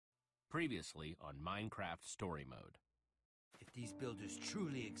Previously on Minecraft Story Mode. If these builders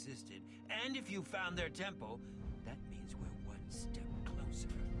truly existed, and if you found their temple, that means we're one step closer.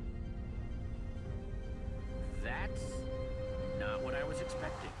 That's not what I was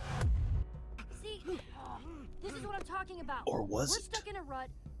expecting. See, this is what I'm talking about. Or was We're it? stuck in a rut,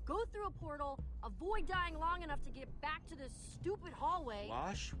 go through a portal, avoid dying long enough to get back to this stupid hallway.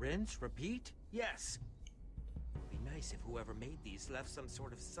 Wash, rinse, repeat? Yes. It'd be nice if whoever made these left some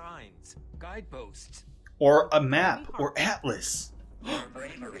sort of signs, guideposts. Or a map, or atlas. Your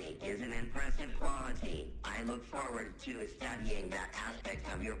bravery is an impressive quality. I look forward to studying that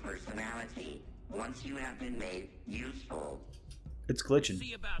aspect of your personality once you have been made useful. It's glitching.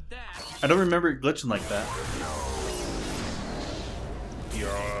 See about that. I don't remember it glitching like that.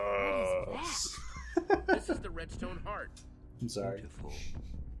 Yes. This is the redstone heart. I'm sorry. Beautiful.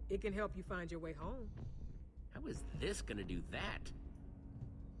 It can help you find your way home. How is this gonna do that?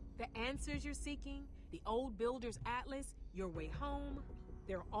 The answers you're seeking, the old builder's atlas, your way home,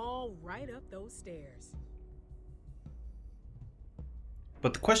 they're all right up those stairs.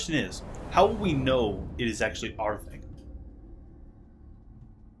 But the question is, how will we know it is actually our thing?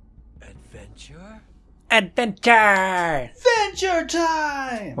 Adventure? Adventure! Adventure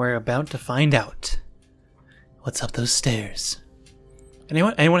time! We're about to find out what's up those stairs.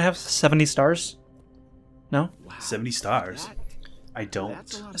 Anyone have 70 stars? No? Wow. 70 stars. I don't.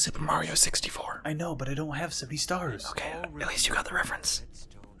 That's a lot of Super Mario 64. I know, but I don't have 70 stars. Okay, at least you got the reference.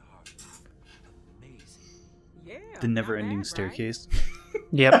 Redstone heart. Amazing. Yeah. The never-ending not bad, right? staircase.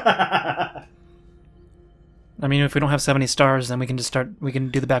 Yep. I mean, if we don't have 70 stars, then we can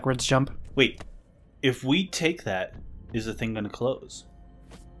do the backwards jump. Wait, if we take that, is the thing going to close?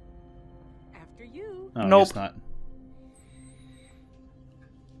 After you. Oh, I Nope. guess not.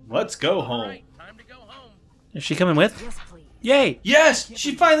 Let's go All home. right, time to go home. Is she coming with? Yes, please. Yay! Yes!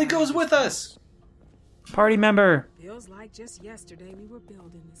 She finally goes with us! Party member! Feels like just yesterday we were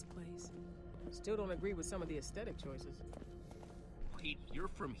building this place. Still don't agree with some of the aesthetic choices. Wait, you're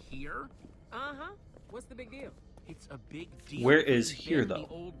from here? Uh-huh. What's the big deal? It's a big deal. Where is We've here, been in though?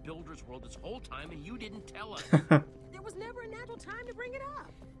 the old builder's world this whole time, and you didn't tell us. There was never a natural time to bring it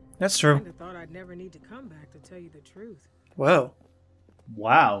up. That's true. Kinda thought I'd never need to come back to tell you the truth. Whoa.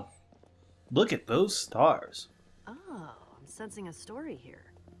 Wow. Look at those stars. Oh, I'm sensing a story here.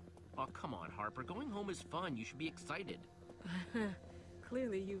 Oh, come on, Harper. Going home is fun. You should be excited.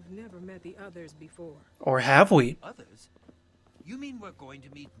 Clearly you've never met the others before. Or have we? Others? You mean we're going to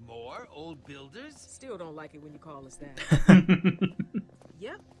meet more old builders? Still don't like it when you call us that.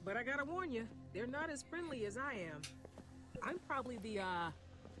 Yep, but I gotta warn you, they're not as friendly as I am. I'm probably the,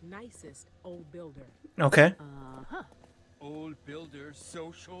 nicest old builder. Okay. Uh-huh. Old builder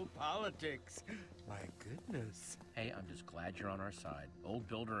social politics. My goodness. Hey, I'm just glad you're on our side. Old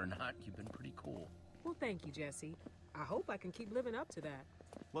builder or not, you've been pretty cool. Well, thank you, Jesse. I hope I can keep living up to that.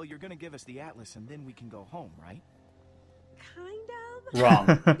 Well, you're gonna give us the atlas and then we can go home, right? Kind of. Wrong.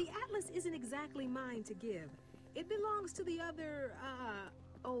 The atlas isn't exactly mine to give. It belongs to the other,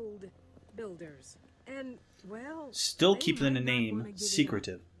 old builders. And, well... Still they keeping the might not name wanna give it up.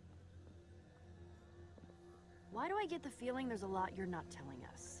 secretive. Why do I get the feeling there's a lot you're not telling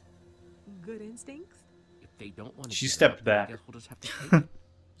us? Good instincts? If they don't want to, She stepped back. I guess we'll just have to take it.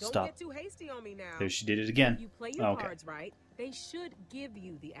 Don't Stop. get too hasty on me now. There she did it If again. you play your Okay. cards right, they should give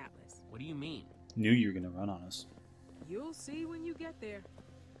you the atlas. What do you mean? Knew you were going to run on us. You'll see when you get there.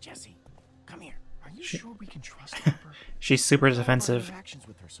 Jesse, come here. Are you sure we can trust Harper? She's super All of our defensive. interactions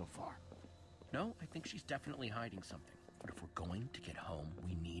with her so far. No, I think she's definitely hiding something. But if we're going to get home,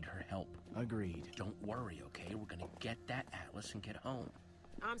 we need her help. Agreed. Don't worry, okay? We're gonna get that atlas and get home.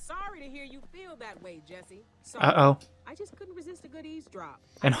 I'm sorry to hear you feel that way, Jesse. Sorry. Uh-oh. I just couldn't resist a good eavesdrop.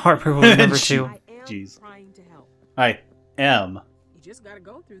 And Harper will remember She- too. I am Jeez. trying to help. I am. You just gotta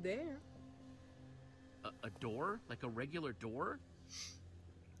go through there. A door? Like a regular door?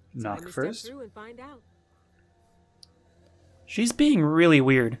 Knock Time to first. Step through and find out. She's being really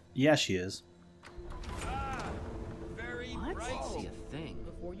weird. Yeah, she is. Very What? bright. I see a thing.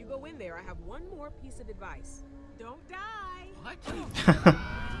 Before you go in there, I have one more piece of advice. Don't die. What?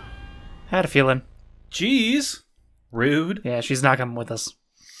 Had a feeling. Jeez. Rude. Yeah, she's not coming with us.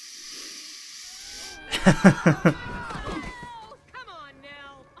 Oh, come on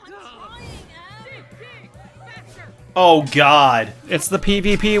now. I'm trying, Dig, dig, faster. Oh, God. It's the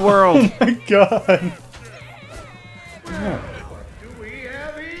PvP world. Oh, my God. Do we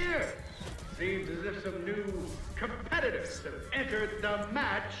have here? Seems as if some new competitors have entered the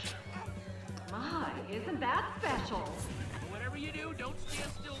match. My, isn't that special? Whatever you do, don't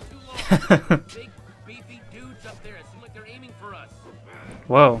stand still too long. Big, beefy dudes up there. It seems like they're aiming for us.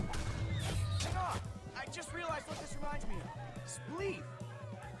 Whoa.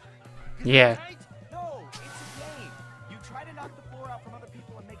 Yeah. No, it's a game. You try to knock the floor out from other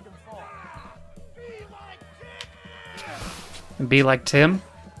people and make them fall. Be like Tim?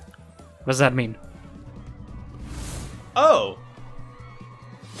 What does that mean? Oh.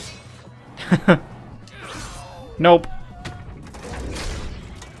 Nope.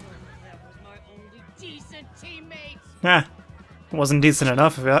 Decent teammates. Ah, wasn't decent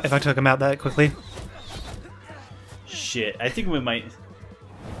enough if I took him out that quickly. Shit, I think we might...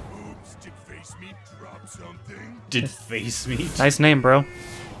 Oops, did face meat drop something? Did face meat? Nice name, bro.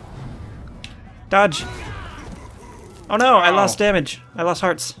 Dodge. Oh no, I lost damage. I lost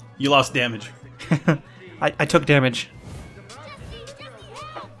hearts. You lost damage. I took damage.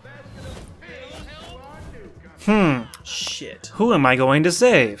 Shit. Who am I going to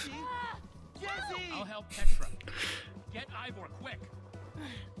save? I'll help Petra. Get Ivor quick.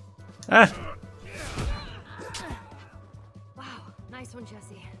 Ah, Wow, nice one,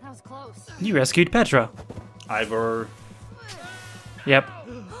 Jesse. That was close. you rescued Petra. Ivor. Yep.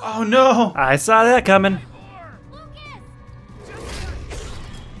 Oh no! I saw that coming.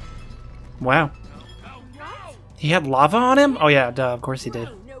 Wow. He had lava on him? Oh yeah, duh, of course he did.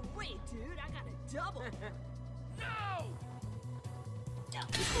 No way, dude. I got a double.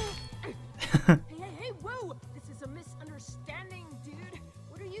 Hey, whoa! This is a misunderstanding, dude.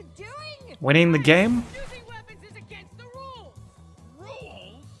 What are you doing? Winning the game? Using weapons is against the rules.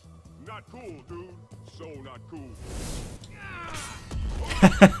 Rules? Not cool, dude. So not cool.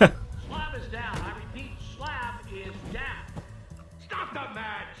 Slab is down. I repeat, slab is down. Stop the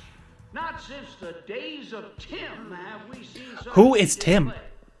match! Not since the days of Tim have we seen such Who is Tim? display.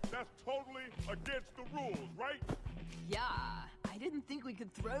 That's totally against the rules, right? Yeah, I didn't think we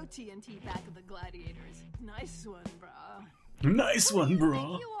could throw TNT back at the gladiators. Nice one, bro. Nice one,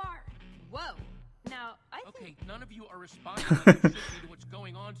 bro. You are. Whoa. Now, I think Okay, none of you are responding like you should be to what's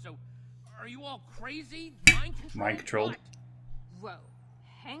going on, so are you all crazy? Mind controlled? Mind controlled. Whoa.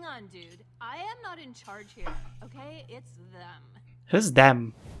 Hang on, dude. I am not in charge here, okay? It's them. Who's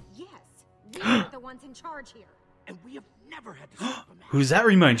them? Yes, we're the ones in charge here. And we have never had to stop a match. Who's that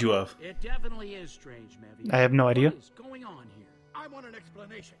remind you of? It definitely is strange, Mevy. I have no idea. What is going on here? I want an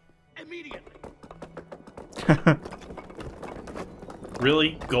explanation. Immediately.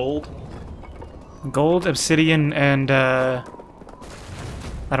 Really? Gold? Gold, obsidian, and I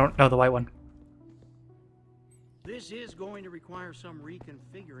don't know the white one. This is going to require some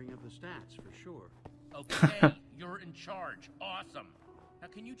reconfiguring of the stats, for sure. Okay, you're in charge. Awesome. Now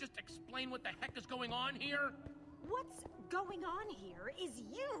can you just explain what the heck is going on here? What's going on here is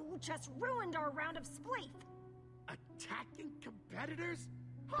you just ruined our round of spleef. Attacking competitors?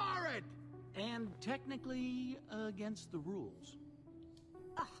 Horrid! And technically against the rules.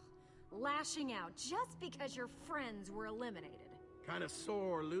 Ugh, lashing out just because your friends were eliminated. Kind of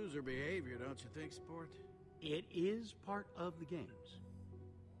sore loser behavior, don't you think, Sport? It is part of the games.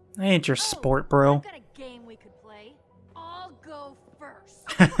 I ain't your sport, bro. I've got a game we could play. I'll go first.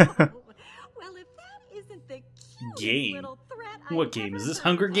 Well, if that isn't the cutest Game? little threat What I've game? ever Is this heard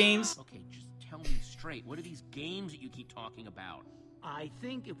Hunger of. Games? Okay, just tell me straight. What are these games that you keep talking about? I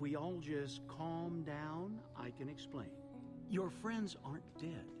think if we all just calm down, I can explain. Your friends aren't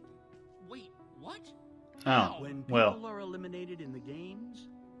dead. Wait, what? Oh, When people well. are eliminated in the games,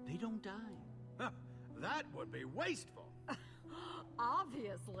 they don't die. That would be wasteful.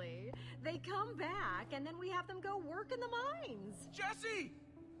 Obviously. They come back, and then we have them go work in the mines. Jesse!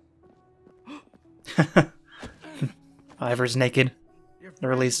 Ivor's naked.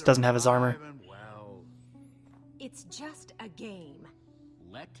 Or at least doesn't have his armor. Well, It's just a game.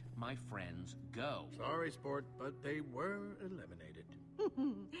 Let my friends go. sorry, Sport, but they were eliminated.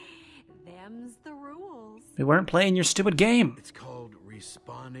 Them's the rules. We weren't playing your stupid game. It's called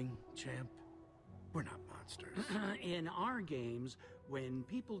respawning, champ. We're not monsters. In our games, when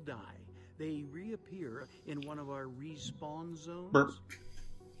people die, they reappear in one of our respawn zones. Burp.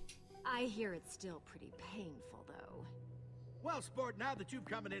 I hear it's still pretty painful, though. Well, Sport, now that you've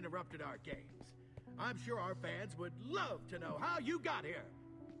come and interrupted our games, I'm sure our fans would love to know how you got here.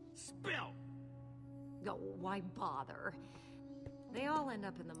 Spill! Oh, why bother? They all end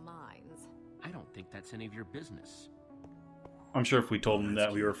up in the mines. I don't think that's any of your business. I'm sure if we told him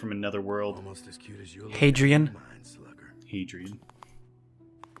that we were from another world. Almost as cute as you. Hadrian. Mind slugger. Hadrian.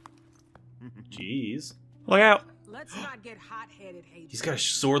 Jeez. Look out. Let's not get hot-headed, Hadrian. He's got a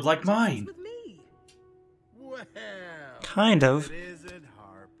sword like mine. With me. Well, Kind of. it isn't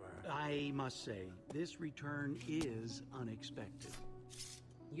Harper. I must say, this return is unexpected.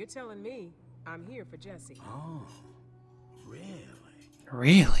 You're telling me I'm here for Jesse. Oh, really?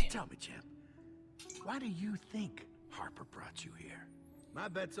 Really? Tell me, champ, why do you think Harper brought you here? My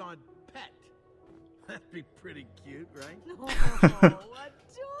bet's on pet. That'd be pretty cute, right? Oh,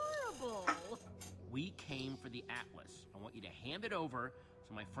 adorable. We came for the Atlas. I want you to hand it over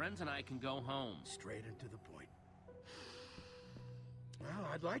so my friends and I can go home. Straight and to the point. Well,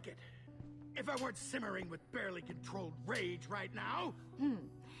 I'd like it. If I weren't simmering with barely controlled rage right now.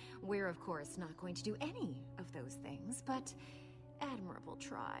 We're, of course, not going to do any of those things, but admirable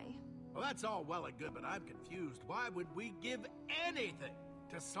try. Well, that's all well and good, but I'm confused. Why would we give anything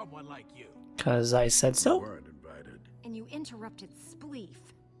to someone like you? 'Cause I said so. You weren't invited. And you interrupted Spleef.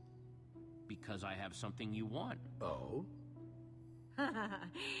 Because I have something you want. Oh?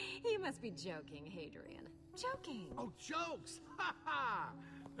 You must be joking, Hadrian. Joking. Oh, jokes! Ha ha!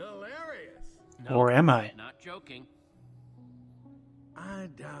 Hilarious. No, Or am I? Not joking. I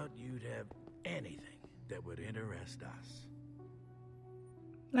doubt you'd have anything that would interest us.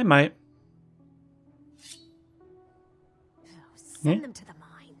 I might. Send them to the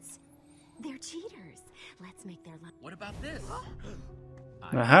mines. They're cheaters. Let's make their life. What about this?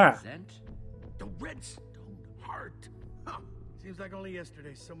 Aha. Present. The Redstone Heart. Huh. Seems like only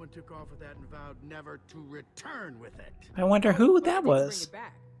yesterday someone took off with that and vowed never to return with it. I wonder who that Bring was. it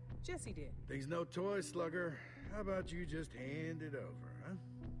back. Jesse did. Thing's no toy, Slugger. How about you just hand it over, huh?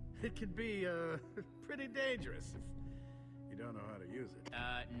 It can be, pretty dangerous if you don't know how to use it.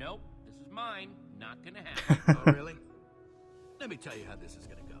 Nope. This is mine. Not gonna happen. Oh, really? Let me tell you how this is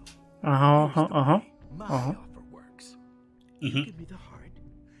gonna go. My offer works. You give me the heart.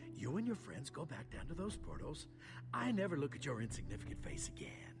 You and your friends go back down to those portals. I never look at your insignificant face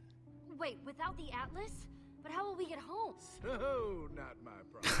again. Wait, without the Atlas? But how will we get home? So, not my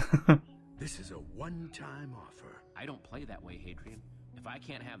problem. This is a one-time offer. I don't play that way, Hadrian. If I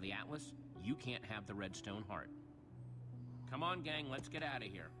can't have the Atlas, you can't have the Redstone Heart. Come on, gang, let's get out of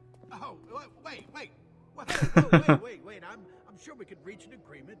here. Oh, wait. Wait. I'm sure we could reach an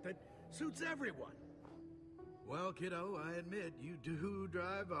agreement that suits everyone. Well, kiddo, I admit you do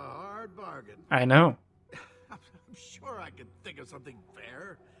drive a hard bargain. I know. I'm sure I could think of something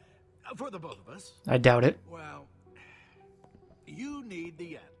fair for the both of us. I doubt it. Well, you need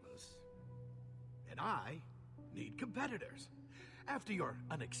the Atlas, and I need competitors. After your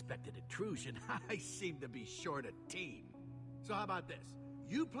unexpected intrusion, I seem to be short a team. So how about this?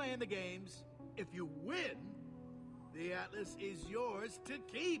 You play in the games. If you win, the Atlas is yours to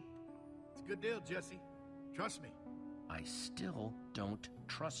keep. It's a good deal, Jesse. Trust me. I still don't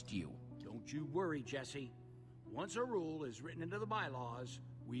trust you. Don't you worry, Jesse. Once a rule is written into the bylaws,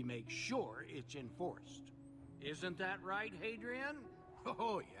 we make sure it's enforced. Isn't that right, Hadrian?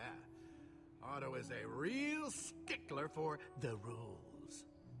 Oh, yeah. Otto is a real stickler for the rules.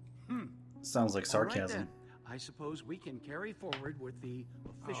 Sounds like sarcasm. All right, I suppose we can carry forward with the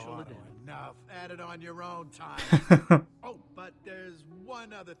official addendum. Enough. Add it on your own time. Oh, but there's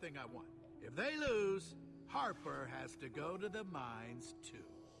one other thing I want. If they lose, Harper has to go to the mines, too.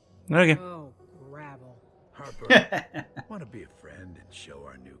 Okay. Oh, gravel. Harper, want to be a friend and show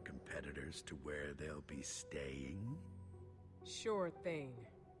our new competitors to where they'll be staying? Sure thing.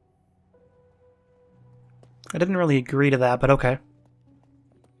 I didn't really agree to that, but okay.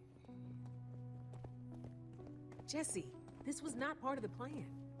 Jesse, this was not part of the plan.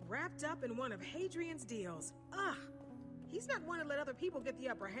 Wrapped up in one of Hadrian's deals. Ugh. He's not one to let other people get the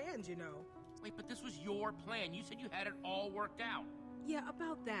upper hand, you know. Wait, but this was your plan. You said you had it all worked out. Yeah,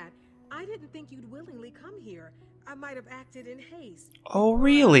 about that. I didn't think you'd willingly come here. I might have acted in haste. Oh,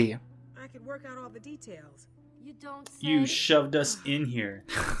 really? I could work out all the details. You don't say. You shoved us in here.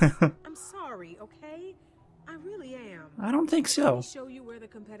 I'm sorry, okay? I really am. I don't think Let so. me show you where the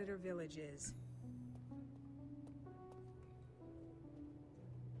competitor village is.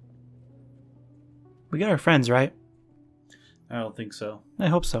 We got our friends, right? I don't think so. I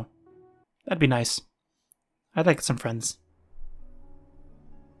hope so. That'd be nice. I'd like some friends.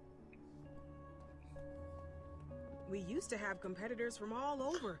 We used to have competitors from all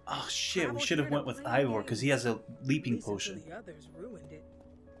over. Oh shit, we Traveled should have here to went with play Ivor because he has a leaping At least until potion. The others ruined it.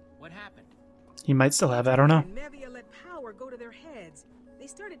 What happened? He might still have it, I don't know. And Nevia let power go to their heads. They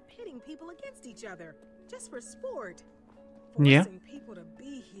started pitting people against each other, just for sport. Yeah. Forcing people to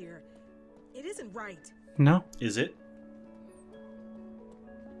be here. It isn't right. No? Is it?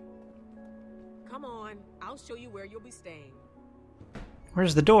 Come on, I'll show you where you'll be staying.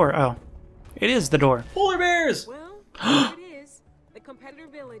 Where's the door? Oh. It is the door. Polar bears! Well, here it is. The competitor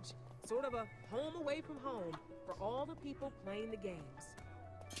village. Sort of a home away from home for all the people playing the games.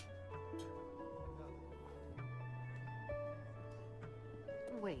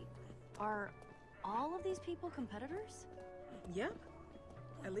 Wait, are all of these people competitors? Yep.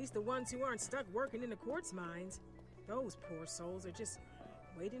 At least the ones who aren't stuck working in the quartz mines. Those poor souls are just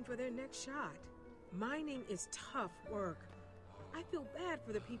waiting for their next shot. Mining is tough work. I feel bad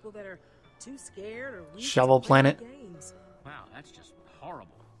for the people that are too scared or weak Shovel to play Planet. the games. Wow, that's just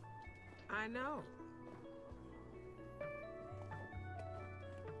horrible. I know.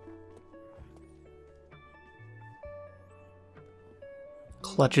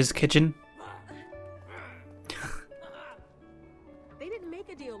 Clutch's kitchen. They didn't make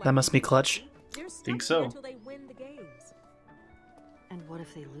a deal like That must be Clutch. They're stuck Think here so. until they win the games. And what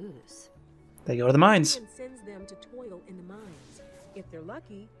if they lose? They go to the mines. And sends them to toil in the mines. If they're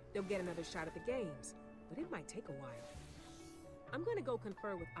lucky, they'll get another shot at the games, but it might take a while. I'm gonna go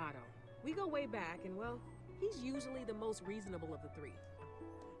confer with Otto. We go way back, and well, he's usually the most reasonable of the three.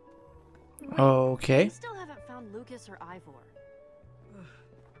 Okay. We still haven't found Lucas or Ivor.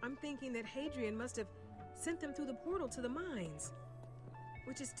 I'm thinking that Hadrian must have sent them through the portal to the mines,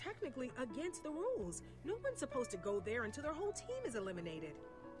 which is technically against the rules. No one's supposed to go there until their whole team is eliminated.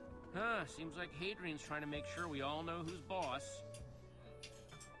 Seems like Hadrian's trying to make sure we all know who's boss.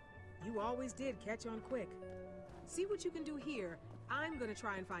 You always did catch on quick. See what you can do here. I'm gonna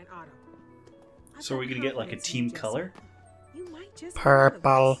try and find Otto. So are we gonna get like a team color? You might just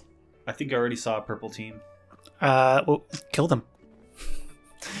Purple. I think I already saw a purple team. Well, kill them.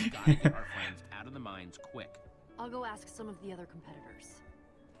 Gotta get our friends out of the mines quick. I'll go ask some of the other competitors.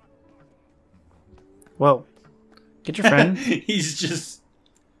 Whoa. Get your friend. He's just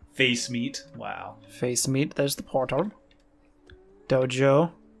face meat. Wow. Face meat. There's the portal.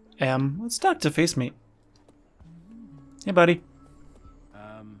 Dojo. Let's talk to face meat. Hey, buddy.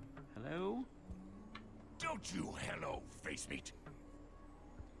 Hello? Don't you hello, face meat.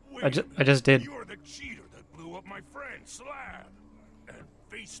 I just did. You're the cheater that blew up my friend Slab. And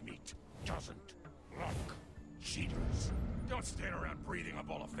face meat doesn't like cheaters. Don't stand around breathing up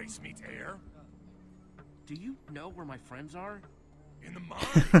all of face meat's air. Do you know where my friends are? In the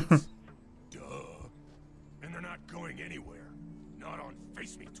mines. Duh. And they're not going anywhere. Not on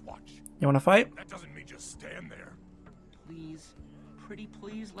face meat's watch. You want to fight? That doesn't mean just stand there. Please, pretty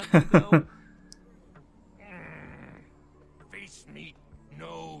please, let me go. Face meat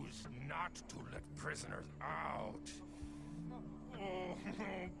knows not to let prisoners out. Oh,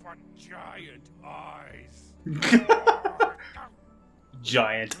 but giant eyes.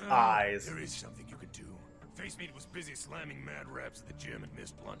 Giant eyes. There is something you could do. Face meat was busy slamming mad raps at the gym and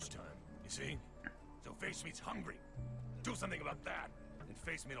missed lunchtime. You see? So face meat's hungry. Do something about that, and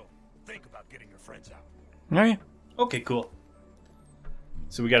face meat'll think about getting your friends out. Okay. Okay, cool.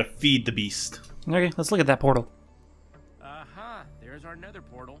 So we gotta feed the beast. Okay, let's look at that portal. Aha, there's our nether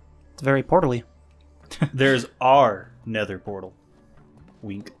portal. It's very portally. There's our nether portal.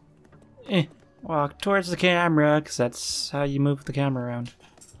 Wink. Walk towards the camera, because that's how you move the camera around.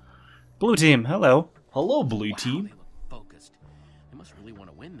 Blue team, hello. Hello, blue Wow, team. they look focused. They must really want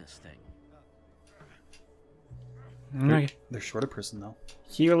to win this thing. Okay. They're short of person, though.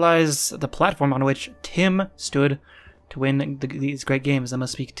 Here lies the platform on which Tim stood to win these great games. That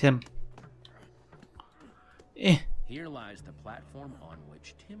must speak Tim. Here lies the platform on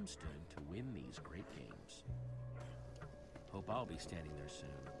which Tim stood to win these great games. Hope I'll be standing there soon.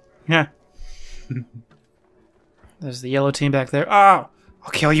 Yeah. There's the yellow team back there. Ah!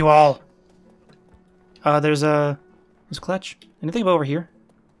 I'll kill you all! There's Clutch. Anything over here?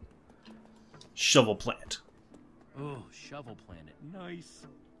 Shovel plant. Oh, Shovel Planet. Nice.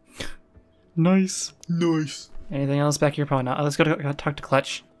 Nice. Nice. Anything else back here? Probably not. Let's go talk to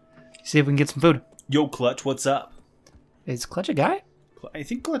Clutch. See if we can get some food. Yo, Clutch, what's up? Is Clutch a guy? I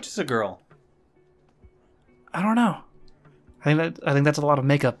think Clutch is a girl. I don't know. I think that's a lot of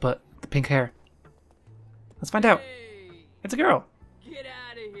makeup, but the pink hair. Let's find out. Hey, It's a girl. get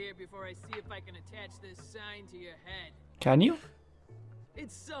out of here before I see if I can attach this sign to your head. Can you?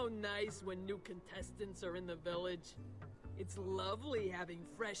 It's so nice when new contestants are in the village. It's lovely having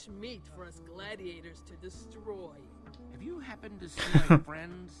fresh meat for us gladiators to destroy. Have you happened to see my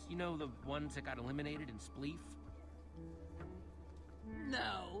friends? You know, the ones that got eliminated in Spleef?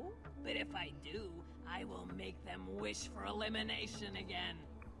 No, but if I do, I will make them wish for elimination again.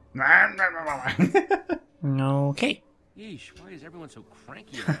 Okay. Yeesh, why is everyone so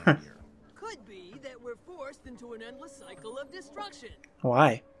cranky around here? Could be that we're forced into an endless cycle of destruction.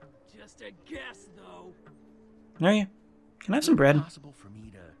 Why? Just a guess, though. Okay. Can I have some bread? Is it possible for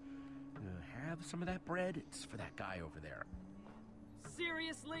me to have some of that bread? It's for that guy over there.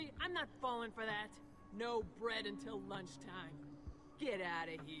 Seriously? I'm not falling for that. No bread until lunchtime. Get out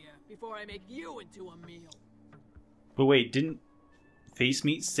of here before I make you into a meal. But wait, didn't Face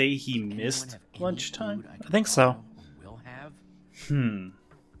Meat say he missed lunchtime? I think so. Will have? I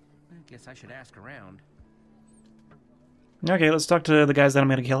guess I should ask around. Okay, let's talk to the guys that I'm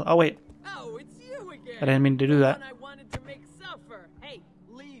gonna kill. Oh wait, Oh, it's you again. I didn't mean to do The that. one I wanted to make suffer. Hey,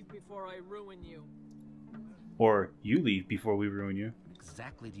 leave before I ruin you. Or you leave before we ruin you. What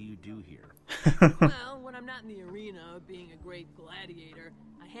exactly do you do here? Well, when I'm not in the arena being a great gladiator,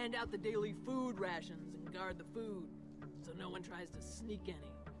 I hand out the daily food rations and guard the food, so no one tries to sneak any.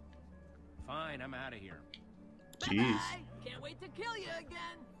 Fine, I'm out of here. Jeez. Bye-bye. Can't wait to kill you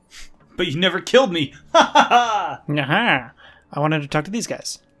again. But you never killed me! Ha ha ha! Aha! I wanted to talk to these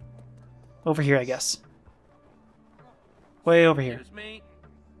guys. Over here, I guess. Way over here. Excuse me.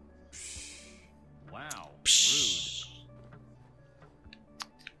 Wow.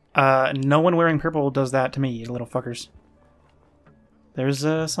 No one wearing purple does that to me, you little fuckers. There's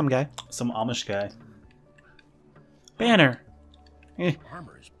some guy. Some Amish guy. Banner. Eh.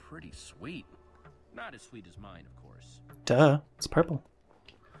 Armor is pretty sweet. Not as sweet as mine, of course. Duh. It's purple.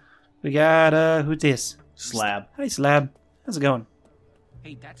 We got, who's this? Slab. Hi, Slab. How's it going?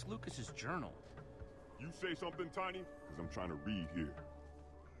 Hey, that's Lucas's journal. You say something, Tiny? Because I'm trying to read here.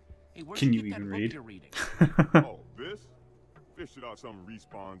 Hey, where'd Can you you get that even book read? you're reading? Oh, this? Fished it out some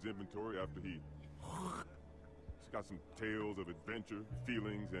Respawn's inventory after he... It's got some tales of adventure,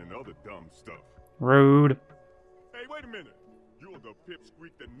 feelings, and other dumb stuff. Rude. Hey, wait a minute. You're the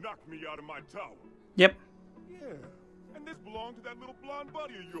pipsqueak that knocked me out of my tower. Yep. Yeah, and this belonged to that little blonde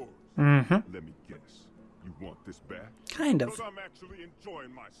buddy of yours. Mm-hmm. Let me guess. You want this back? Kind of. Because I'm actually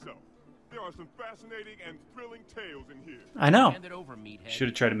enjoying myself. There are some fascinating and thrilling tales in here. I know. Hand it over, meathead. Should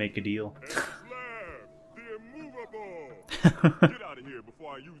have tried to make a deal. Hey, Slab, the immovable. Get out of here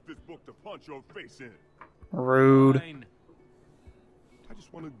before I use this book to punch your face in. Rude. Fine. I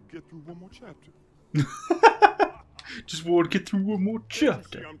just want to get through one more chapter. Just want to get through one more See,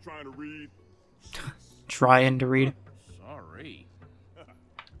 chapter. I'm trying to read. Trying to read. Sorry.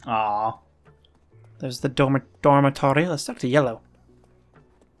 Aw. There's the dormitory. Let's talk to Yellow.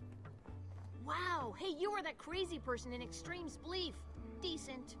 Wow, hey, you were that crazy person in Extreme's Belief.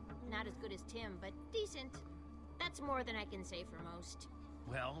 Decent. Not as good as Tim, but decent. That's more than I can say for most.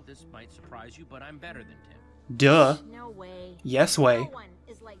 Well, this might surprise you, but I'm better than Tim. Duh. No way. Yes way. No one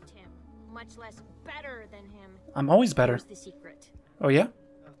is like Tim, much less better than him. I'm always better. Here's the secret. Oh yeah?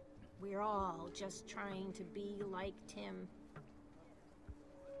 We're all just trying to be like Tim.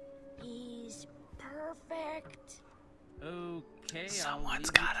 He's perfect. Okay,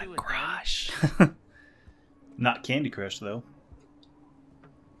 Someone's I'll got a leave you to it then. crush. Not Candy Crush, though.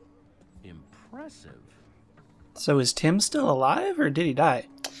 Impressive. So is Tim still alive, or did he die?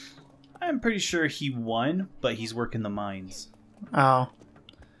 I'm pretty sure he won, but he's working the mines. Oh.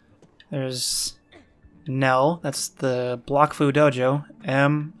 There's Nell. That's the Block Fu Dojo.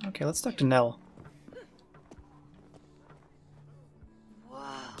 Okay, let's talk to Nell.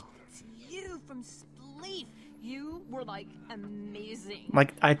 Whoa, it's you from Spleef. You were like amazing.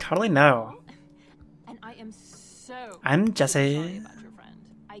 Like, I totally know. And I am so I'm Jesse. sorry about your friend.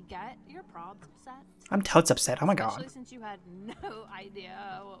 I get your prob's upset. I'm totes upset. Oh my god. Especially since you had no idea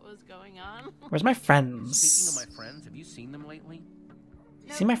what was going on. Where's my friends? Speaking of my friends, have you seen them lately?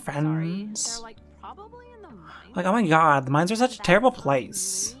 See my Sorry, friends? they're like probably in the mines. Like, oh my god, the mines are such a terrible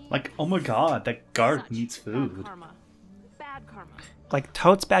place. Like, oh my god, that guard needs food. Bad karma. Bad karma. Like,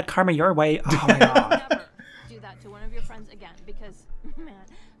 totes bad karma your way. Oh my god. Never do that to one of your friends again because, man,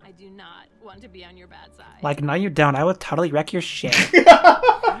 I do not want to be on your bad side. Like, no you don't. I will totally wreck your shit.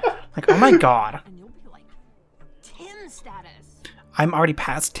 Like, oh my god. And you'll be like Tim status. I'm already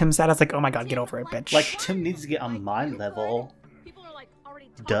past Tim status. Like, oh my god, get over it, bitch. Like, Tim needs to get on my level. People are like already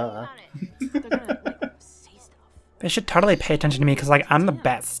talking Duh. about it. They're gonna like say stuff. They should totally pay attention to me because, like, I'm the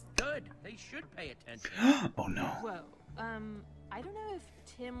best. Good. They should pay attention. Oh no. Whoa. I don't know if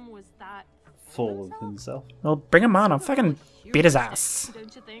Tim was that Full of himself. Well, bring him on. I'll fucking beat his ass.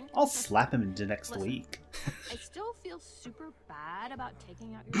 Don't you think? I'll slap him into next Listen. week. I still feel super bad about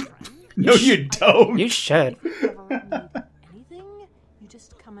taking out your friend. No, you don't. You should. If you ever need anything, you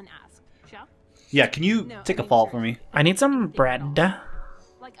just come and ask. Shall? Yeah, can you No, take I a mean, fall for me? I need some bread.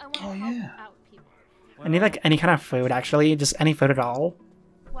 Like I want to Oh, help yeah. out people. I need, like, any kind of food, actually. Just any food at all.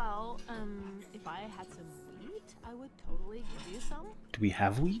 Well, if I had some wheat, I would totally give you some. Do we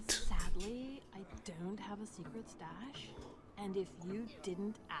have wheat? Sadly, I don't have a secret stash. And if you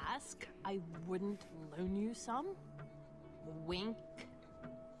didn't ask, I wouldn't loan you some. Wink.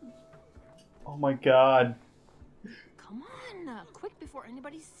 Oh my god. Come on, quick before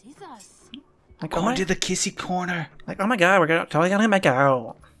anybody sees us. Like, Go into the kissy corner. Like, oh my god, we're totally gonna make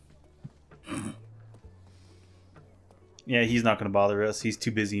out. Yeah, he's not gonna bother us. He's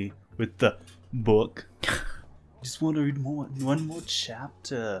too busy with the book. Just want to read one more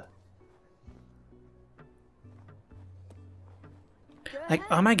chapter. Like,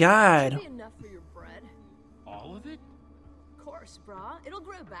 oh my god. Should be enough for your bread. All of it? Of course, brah. It'll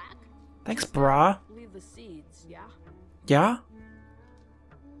grow back. Thanks, brah. Leave the seeds, yeah? Yeah?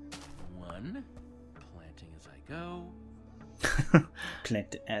 One. Planting as I go.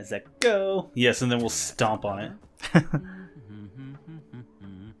 Plant it as I go. Yes, and then we'll stomp on it.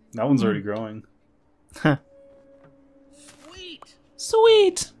 That one's already growing. Sweet!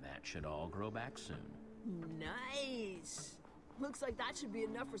 Sweet! That should all grow back soon. Nice. Looks like that should be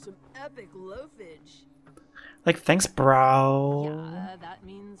enough for some epic loafage. Like, thanks, bro. Yeah, that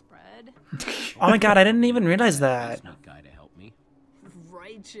means bread. Oh my god, I didn't even realize that. There's no guy to help me.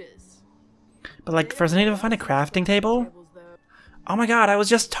 Righteous. But like, first I need to find a crafting table? Oh my god, I was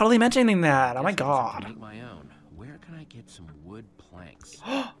just totally mentioning that. Oh my To god. make my own. Where can I get some wood planks?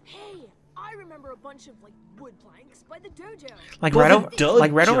 Hey, I remember a bunch of like wood planks by the dojo. Like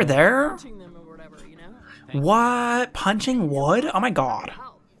right over there? Punching them or whatever, you know? What? Punching wood? Oh my god.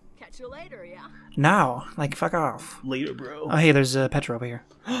 Catch you later, yeah? No. Like, fuck off. Later, bro. Oh hey, there's Petra over here.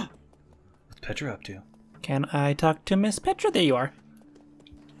 What's Petra up to? Can I talk to Miss Petra? There you are.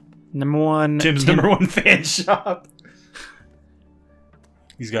 Number one. Tim's Tim. #1 fan shop.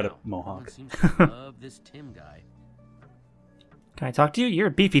 He's got a mohawk. Seems to love this Tim guy. Can I talk to you? You're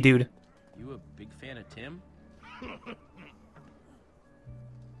a beefy dude. You a big fan of Tim?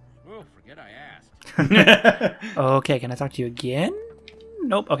 Oh, forget I asked. Okay, can I talk to you again?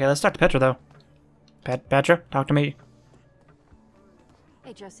 Nope. Okay, let's talk to Petra though. Petra, talk to me.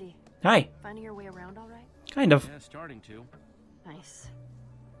 Hey, Jesse. Hi. Finding your way around all right? Kind of. Yeah, starting to. Nice.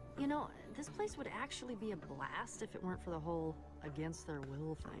 You know, this place would actually be a blast if it weren't for the whole against their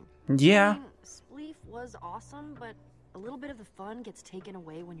will thing. Yeah. I mean, Spleef was awesome, but a little bit of the fun gets taken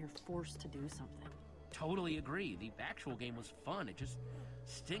away when you're forced to do something. Totally agree. The actual game was fun. It just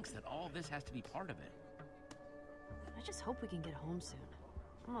stinks that all this has to be part of it. I just hope we can get home soon.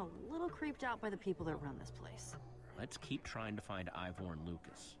 I'm a little creeped out by the people that run this place. Let's keep trying to find Ivor and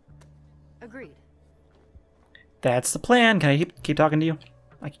Lucas. Agreed. That's the plan. Can I keep talking to you?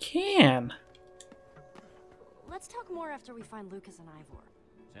 I can. Let's talk more after we find Lucas and Ivor.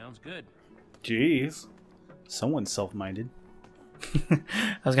 Sounds good. Jeez. Someone's self-minded.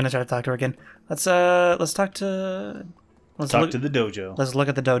 I was gonna try to talk to her again. Let's talk to. Let's talk to the dojo. Let's look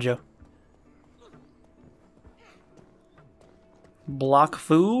at the dojo. Block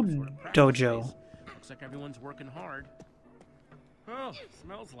food dojo. Looks like everyone's working hard. Oh,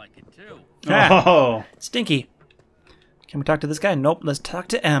 smells like it too. Oh, stinky. Can we talk to this guy? Nope. Let's talk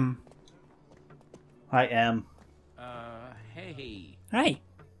to M. Hi, M. Hey. Hi.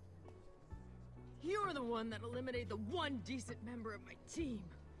 You're the one that eliminated the one decent member of my team.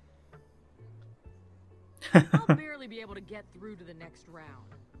 I'll barely be able to get through to the next round.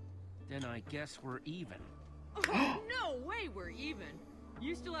 Then I guess we're even. Oh, no way we're even.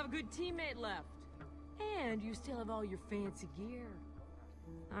 You still have a good teammate left. And you still have all your fancy gear.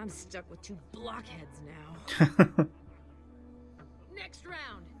 I'm stuck with two blockheads now. Next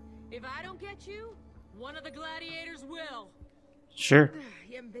round. If I don't get you, one of the gladiators will. Sure.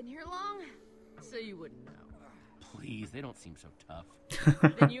 You haven't been here long, so you wouldn't know. Please, they don't seem so tough.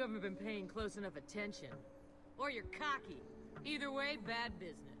 Then you haven't been paying close enough attention. Or you're cocky. Either way, bad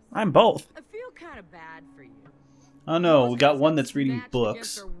business. I'm both. I feel kind of bad for you. Oh no, we got one that's reading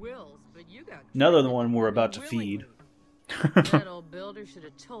books. Wills, but you got Another one we're about to feed. That old builder should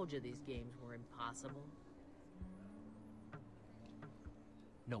have told you these games were impossible.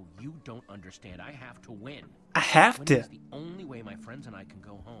 No, you don't understand. I have to win. I have to. It's the only way my friends and I can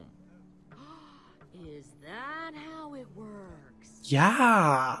go home. Is that how it works?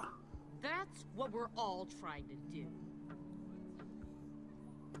 Yeah. That's what we're all trying to do.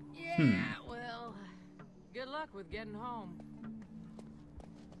 Yeah, well, good luck with getting home.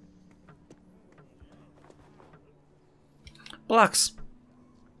 Blocks.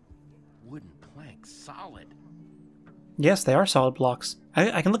 Wooden planks, solid. Yes, they are solid blocks.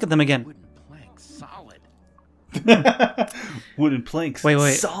 I can look at them again. Wooden planks, solid. Wooden planks, wait.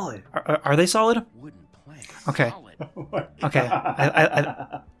 solid. Are they solid? Wooden planks, okay. solid. Okay.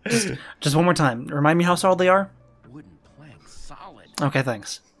 I just one more time. Remind me how solid they are. Wooden planks, solid. Okay,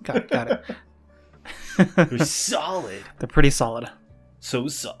 thanks. Got it. They're solid. They're pretty solid. So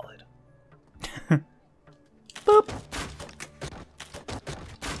solid. Boop.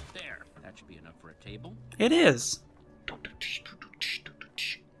 There. That should be enough for a table. It is.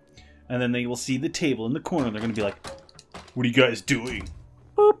 And then they will see the table in the corner. They're going to be like, what are you guys doing?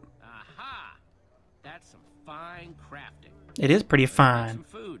 Boop. Aha! That's some fine crafting. It is pretty Some fine.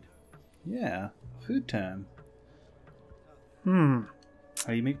 food. Yeah, food time. How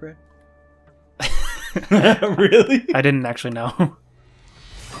do you make bread? Really? I didn't actually know.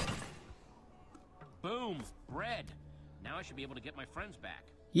 I should be able to get my friends back.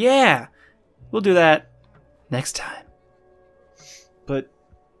 Yeah, we'll do that next time. But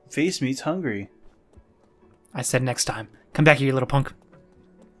Face Meat's hungry. I said next time. Come back here, you little punk.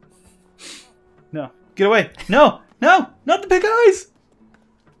 No, get away! No, no, not the big eyes.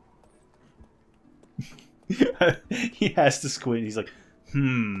 He has to squint. He's like,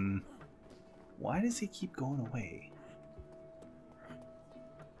 why does he keep going away?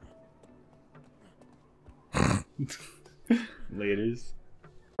 Laters.